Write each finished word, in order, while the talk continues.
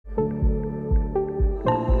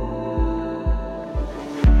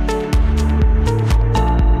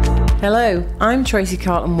Hello, I'm Tracy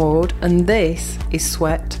Carlton Ward and this is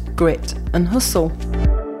Sweat, Grit and Hustle.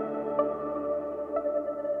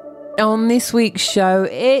 On this week's show,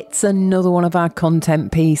 it's another one of our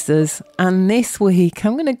content pieces, and this week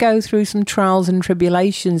I'm going to go through some trials and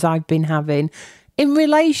tribulations I've been having in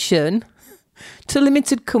relation to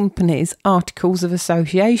limited companies' articles of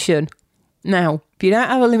association. Now, if you don't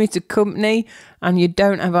have a limited company and you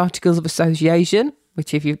don't have articles of association,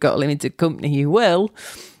 which if you've got a limited company you will,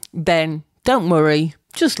 then don't worry,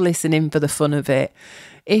 just listen in for the fun of it.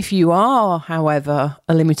 If you are, however,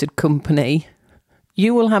 a limited company,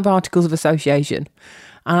 you will have articles of association.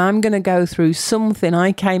 And I'm going to go through something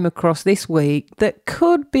I came across this week that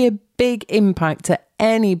could be a big impact to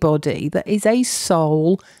anybody that is a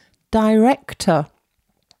sole director.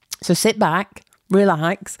 So sit back,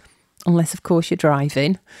 relax, unless of course you're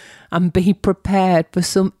driving, and be prepared for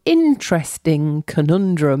some interesting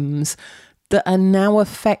conundrums that are now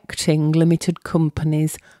affecting limited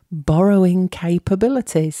companies' borrowing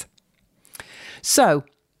capabilities. So,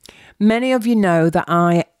 many of you know that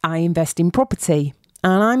I invest in property,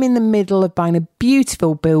 and I'm in the middle of buying a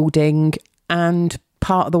beautiful building, and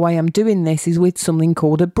part of the way I'm doing this is with something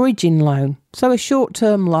called a bridging loan. So a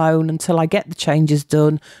short-term loan until I get the changes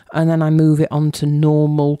done, and then I move it on to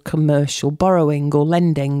normal commercial borrowing or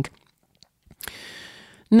lending.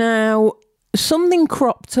 Now, something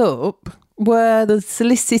cropped up where the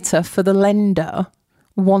solicitor for the lender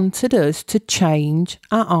wanted us to change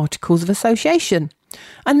our articles of association.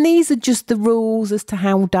 And these are just the rules as to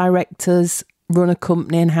how directors run a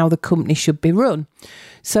company and how the company should be run.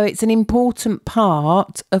 So it's an important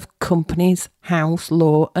part of companies' house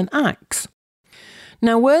law and acts.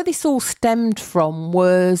 Now, where this all stemmed from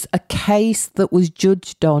was a case that was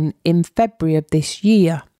judged on in February of this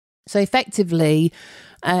year. So effectively,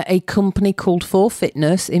 a company called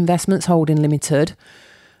 4Fitness Investments Holding Limited,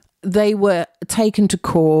 they were taken to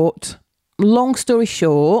court. Long story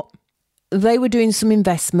short, they were doing some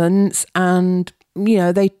investments and, you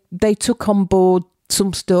know, they took on board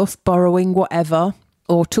some stuff, borrowing whatever,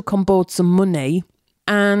 or took on board some money,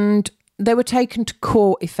 and they were taken to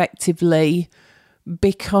court effectively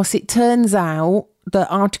because it turns out that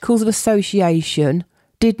articles of association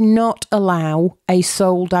did not allow a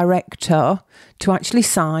sole director to actually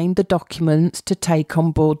sign the documents to take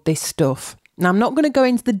on board this stuff. Now, I'm not going to go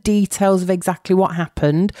into the details of exactly what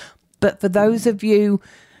happened, but for those of you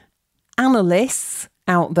analysts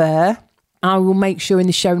out there, I will make sure in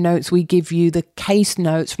the show notes we give you the case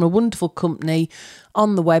notes from a wonderful company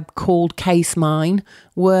on the web called CaseMine,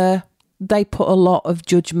 where they put a lot of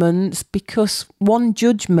judgments because one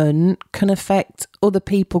judgment can affect other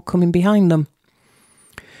people coming behind them.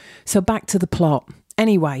 So back to the plot.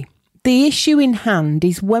 Anyway, the issue in hand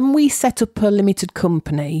is when we set up a limited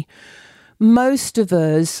company, most of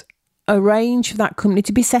us arrange for that company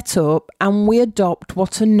to be set up and we adopt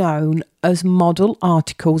what are known as model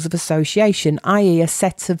articles of association, i.e. a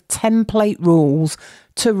set of template rules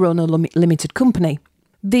to run a limited company.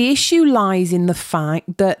 The issue lies in the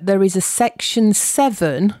fact that there is a section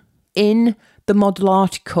 7 in the model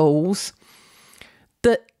articles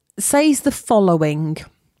that says the following.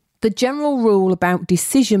 The general rule about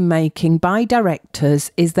decision making by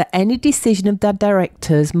directors is that any decision of the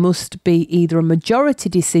directors must be either a majority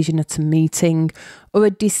decision at a meeting or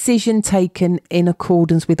a decision taken in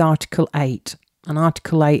accordance with Article 8. And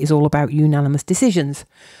Article 8 is all about unanimous decisions.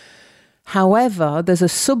 However, there's a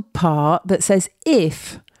subpart that says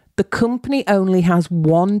if the company only has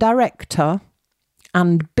one director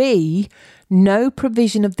and B, no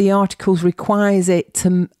provision of the articles requires it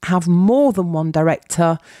to have more than one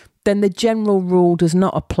director, then the general rule does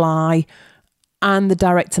not apply and the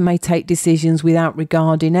director may take decisions without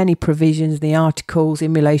regarding any provisions in the articles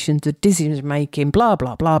in relation to decision making, blah,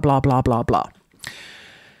 blah, blah, blah, blah, blah, blah.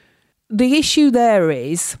 The issue there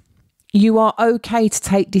is you are okay to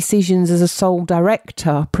take decisions as a sole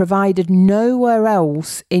director, provided nowhere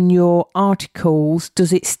else in your articles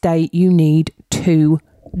does it state you need 2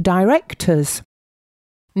 directors.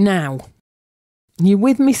 Now, you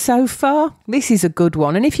with me so far? This is a good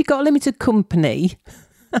one. And if you've got a limited company,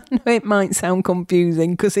 I know it might sound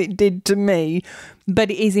confusing because it did to me,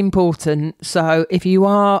 but it is important. So if you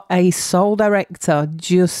are a sole director,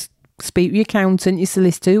 just speak with your accountant, your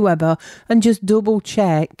solicitor, whoever, and just double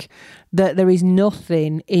check that there is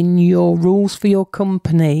nothing in your rules for your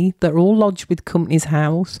company that are all lodged with Companies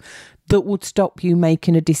House that would stop you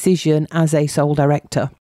making a decision as a sole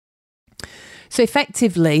director. So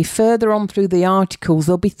effectively, further on through the articles,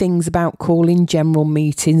 there'll be things about calling general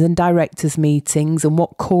meetings and directors' meetings and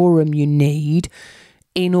what quorum you need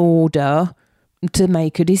in order to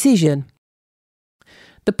make a decision.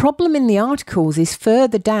 The problem in the articles is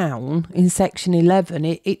further down in section 11,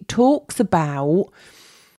 it talks about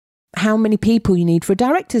how many people you need for a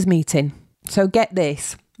directors meeting. So get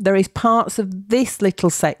this, there is parts of this little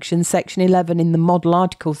section, section 11 in the model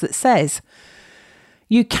articles, that says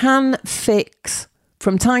you can fix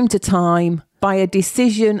from time to time by a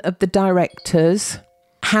decision of the directors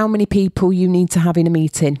how many people you need to have in a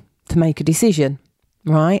meeting to make a decision,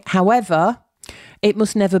 right? However, it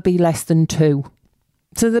must never be less than 2.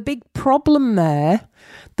 So the big problem there,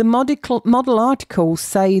 the model articles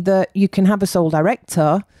say that you can have a sole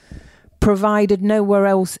director, provided nowhere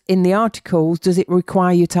else in the articles does it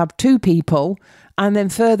require you to have 2 people. And then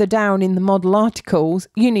further down in the model articles,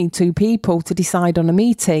 you need 2 people to decide on a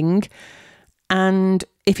meeting. And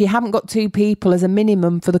if you haven't got 2 people as a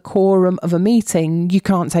minimum for the quorum of a meeting, you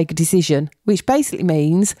can't take a decision, which basically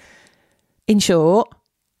means, in short,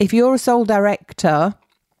 if you're a sole director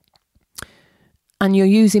and you're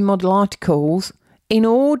using model articles, in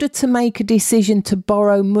order to make a decision to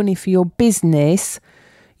borrow money for your business,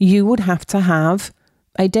 you would have to have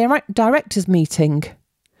a directors meeting.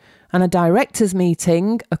 And a directors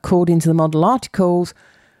meeting, according to the model articles,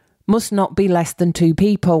 must not be less than 2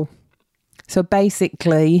 people. So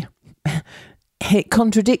basically, it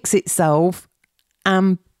contradicts itself,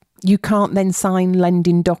 and you can't then sign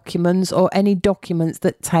lending documents or any documents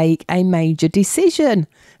that take a major decision.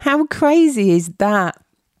 How crazy is that?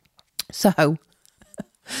 So,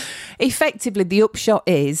 effectively, the upshot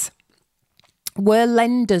is, where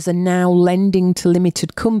lenders are now lending to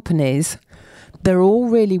limited companies, they're all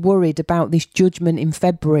really worried about this judgment in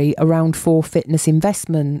February around 4Fitness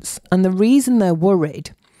Investments. And the reason they're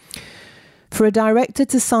worried, for a director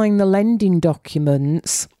to sign the lending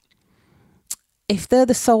documents, if they're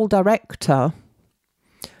the sole director,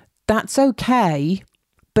 that's okay,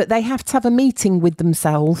 but they have to have a meeting with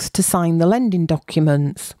themselves to sign the lending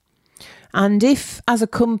documents. And if, as a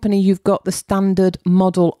company, you've got the standard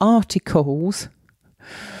model articles,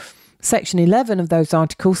 section 11 of those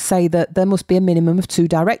articles say that there must be a minimum of 2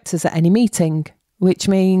 directors at any meeting, which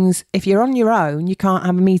means if you're on your own, you can't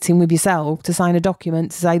have a meeting with yourself to sign a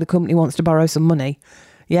document to say the company wants to borrow some money.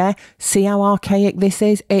 Yeah, see how archaic this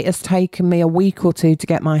is? It has taken me a week or 2 to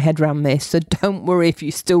get my head around this, so don't worry if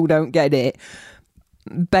you still don't get it.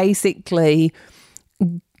 Basically,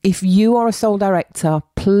 if you are a sole director,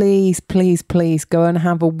 please, please, please go and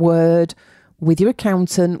have a word with your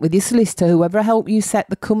accountant, with your solicitor, whoever helped you set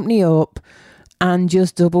the company up, and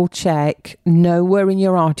just double check. Nowhere in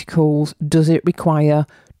your articles does it require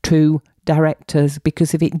 2 directors,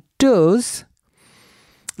 because if it does,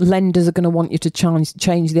 lenders are going to want you to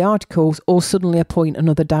change the articles or suddenly appoint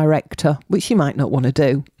another director, which you might not want to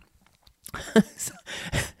do.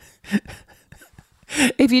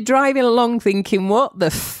 If you're driving along thinking, what the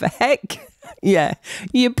feck? Yeah,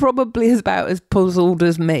 you're probably about as puzzled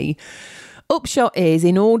as me. Upshot is,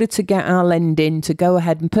 in order to get our lending to go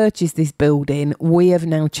ahead and purchase this building, we have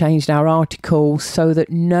now changed our articles so that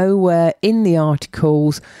nowhere in the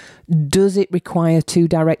articles does it require 2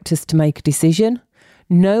 directors to make a decision.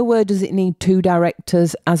 Nowhere does it need 2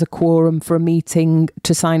 directors as a quorum for a meeting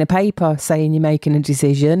to sign a paper saying you're making a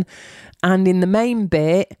decision. And in the main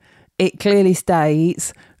bit, it clearly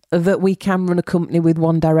states that we can run a company with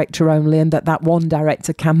 1 director only, and that 1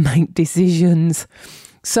 director can make decisions.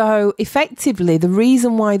 So effectively, the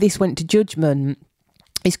reason why this went to judgment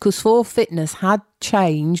is because 4Fitness had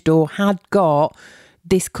changed or had got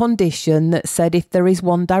this condition that said if there is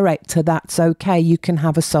 1 director, that's okay, you can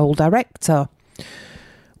have a sole director.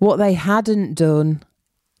 What they hadn't done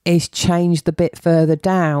is change the bit further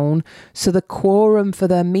down. So the quorum for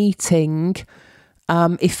their meeting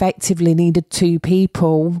effectively needed 2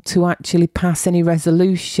 people to actually pass any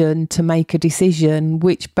resolution to make a decision,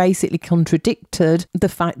 which basically contradicted the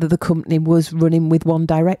fact that the company was running with 1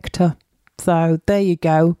 director. So there you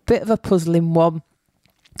go. Bit of a puzzling one.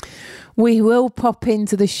 We will pop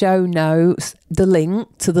into the show notes the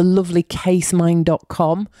link to the lovely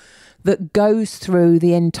casemind.com that goes through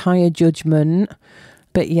the entire judgment.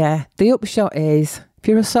 But yeah, the upshot is, if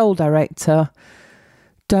you're a sole director,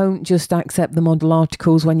 don't just accept the model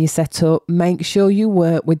articles when you set up. Make sure you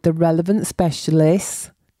work with the relevant specialists,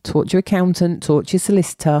 talk to your accountant, talk to your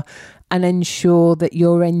solicitor, and ensure that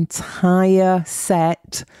your entire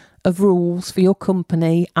set of rules for your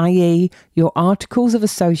company, i.e. your articles of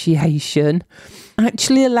association,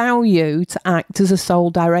 actually allow you to act as a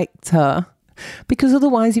sole director. Because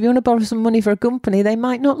otherwise, if you want to borrow some money for a company, they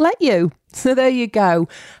might not let you. So there you go.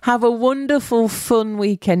 Have a wonderful, fun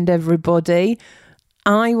weekend, everybody.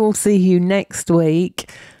 I will see you next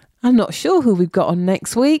week. I'm not sure who we've got on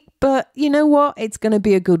next week, but you know what? It's going to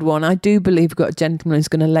be a good one. I do believe we've got a gentleman who's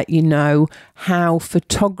going to let you know how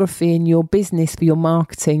photography in your business for your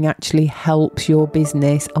marketing actually helps your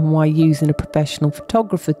business, and why using a professional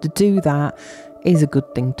photographer to do that is a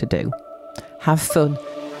good thing to do. Have fun.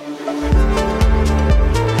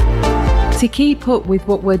 To keep up with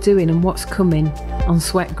what we're doing and what's coming on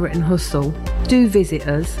Sweat, Grit and Hustle, do visit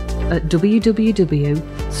us at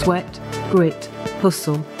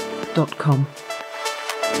www.sweatgrithustle.com.